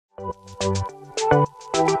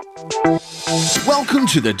Welcome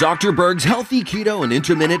to the Dr. Berg's Healthy Keto and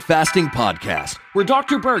Intermittent Fasting Podcast, where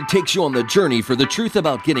Dr. Berg takes you on the journey for the truth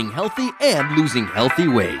about getting healthy and losing healthy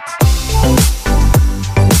weight.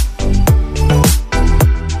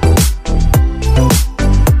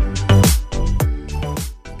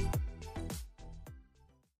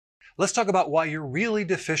 Let's talk about why you're really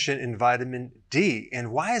deficient in vitamin D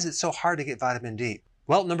and why is it so hard to get vitamin D?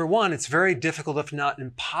 Well, number one, it's very difficult, if not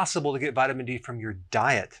impossible, to get vitamin D from your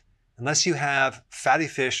diet unless you have fatty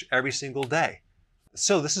fish every single day.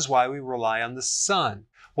 So this is why we rely on the sun.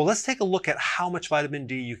 Well, let's take a look at how much vitamin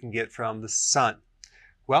D you can get from the sun.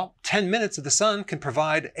 Well, 10 minutes of the sun can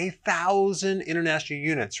provide 1,000 international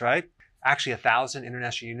units, right? Actually, 1,000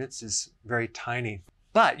 international units is very tiny.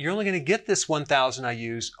 But you're only going to get this 1,000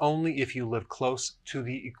 IUs only if you live close to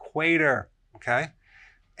the equator, okay?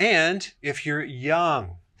 And if you're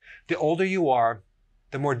young. The older you are,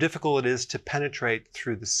 the more difficult it is to penetrate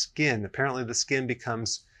through the skin. Apparently the skin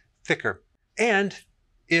becomes thicker. And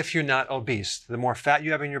if you're not obese, the more fat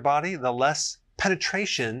you have in your body, the less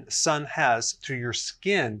penetration sun has through your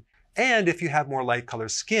skin. And if you have more light colored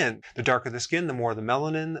skin, the darker the skin, the more the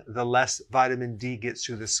melanin, the less vitamin D gets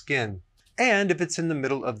through the skin. And if it's in the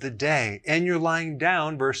middle of the day and you're lying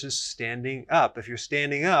down versus standing up. If you're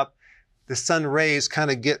standing up, the sun rays kind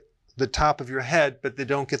of get the top of your head, but they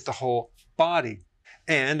don't get the whole body.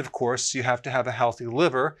 And of course, you have to have a healthy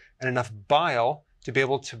liver and enough bile to be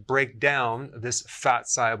able to break down this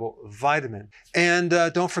fat-soluble vitamin. And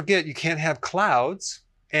don't forget, you can't have clouds,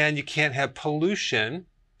 and you can't have pollution,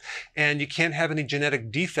 and you can't have any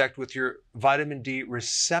genetic defect with your vitamin D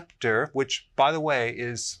receptor, which, by the way,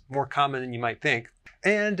 is more common than you might think.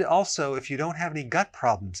 And also, if you don't have any gut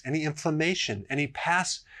problems, any inflammation, any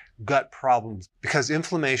past gut problems, because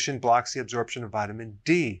inflammation blocks the absorption of vitamin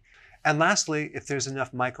D. And lastly, if there's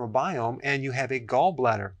enough microbiome and you have a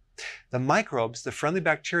gallbladder, the microbes, the friendly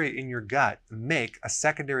bacteria in your gut, make a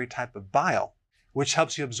secondary type of bile, which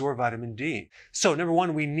helps you absorb vitamin D. So number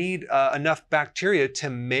one, we need enough bacteria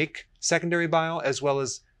to make secondary bile, as well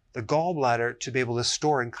as the gallbladder to be able to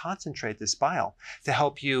store and concentrate this bile to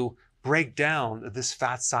help you break down this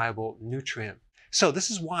fat-soluble nutrient. So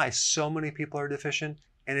this is why so many people are deficient,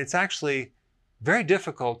 and it's actually very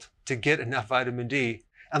difficult to get enough vitamin D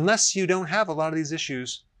unless you don't have a lot of these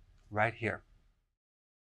issues right here.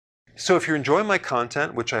 So if you're enjoying my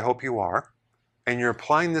content, which I hope you are, and you're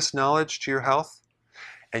applying this knowledge to your health,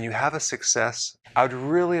 and you have a success, I would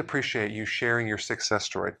really appreciate you sharing your success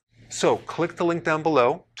story. So click the link down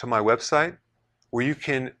below to my website where you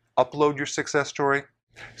can upload your success story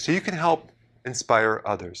so you can help inspire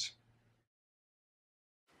others.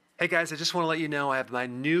 Hey guys, I just want to let you know I have my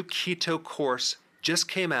new keto course just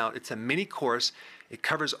came out. It's a mini course. It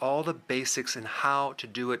covers all the basics and how to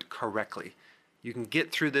do it correctly. You can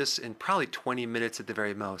get through this in probably 20 minutes at the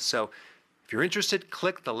very most. So if you're interested,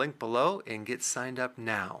 click the link below and get signed up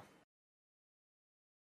now.